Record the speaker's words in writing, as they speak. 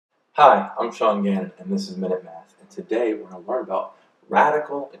Hi, I'm Sean Gannon, and this is Minute Math. And today we're going to learn about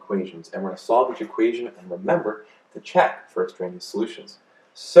radical equations, and we're going to solve each equation and remember to check for extraneous solutions.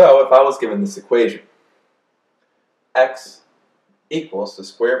 So, if I was given this equation, x equals the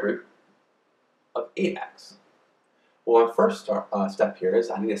square root of 8x. Well, my first step here is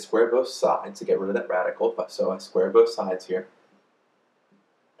I need to square both sides to get rid of that radical. So I square both sides here,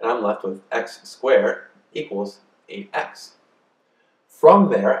 and I'm left with x squared equals 8x.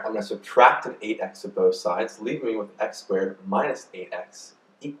 From there, I'm going to subtract an 8x of both sides, leaving me with x squared minus 8x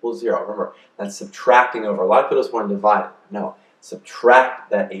equals 0. Remember, that's subtracting over. A lot of people just want to divide it. No,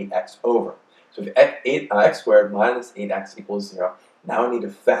 subtract that 8x over. So if x squared minus 8x equals 0, now I need to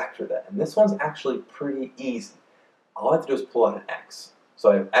factor that. And this one's actually pretty easy. All I have to do is pull out an x.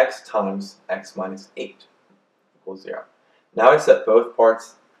 So I have x times x minus 8 equals 0. Now I set both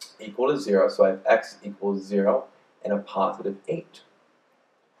parts equal to 0, so I have x equals 0 and a positive 8.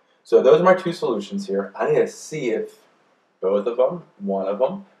 So those are my two solutions here. I need to see if both of them, one of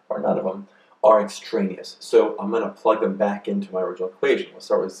them, or none of them are extraneous. So I'm going to plug them back into my original equation. We'll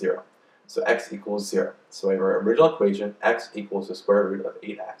start with 0. So x equals 0. So we have our original equation, x equals the square root of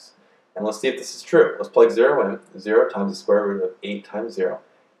 8x. And let's see if this is true. Let's plug 0 in. 0 times the square root of 8 times 0.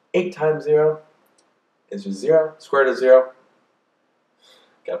 8 times 0 is just 0. Square root of 0.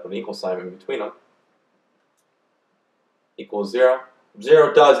 Got to put an equal sign in between them. Equals 0.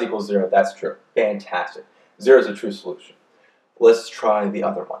 0 does equal 0. That's true. Fantastic. 0 is a true solution. Let's try the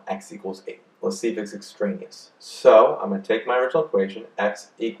other one. X equals 8. Let's see if it's extraneous. So I'm going to take my original equation. X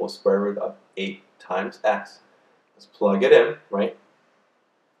equals square root of 8 times x. Let's plug it in, right?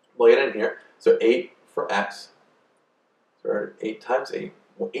 Plug it in here. So 8 for x. So 8 times 8.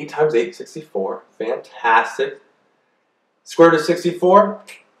 Well, 8 times 8 is 64. Fantastic. Square root of 64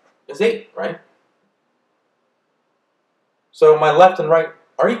 is 8, right? So my left and right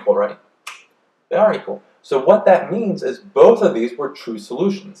are equal, right? They are equal. So what that means is both of these were true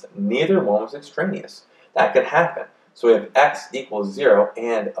solutions. Neither one was extraneous. That could happen. So we have x equals 0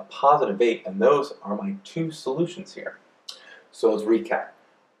 and a positive 8, and those are my two solutions here. So let's recap.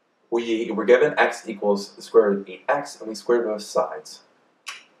 We were given x equals the square root of 8x, and we squared both sides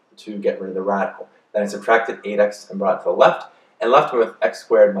to get rid of the radical. Then I subtracted 8x and brought it to the left, and left me with x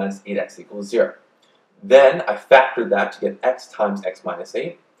squared minus 8x equals 0. Then I factored that to get x times x minus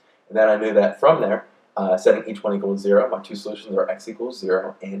 8. And then I knew that from there, setting each one equals 0, my two solutions are x equals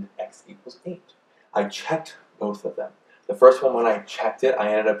 0 and x equals 8. I checked both of them. The first one, when I checked it, I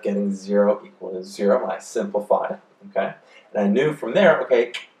ended up getting 0 equal to 0 when I simplified, okay? And I knew from there,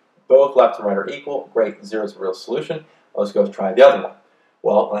 okay, both left and right are equal. Great, 0 is a real solution. Let's go try the other one.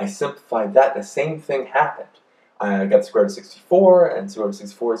 Well, when I simplified that, the same thing happened. I got the square root of 64, and square root of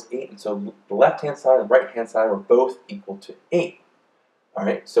 64 is 8, and so the left-hand side and the right-hand side were both equal to 8.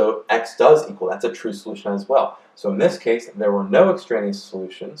 Alright, so x does equal, that's a true solution as well. So in this case, there were no extraneous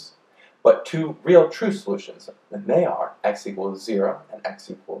solutions, but two real true solutions, and they are x equals 0 and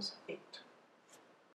x equals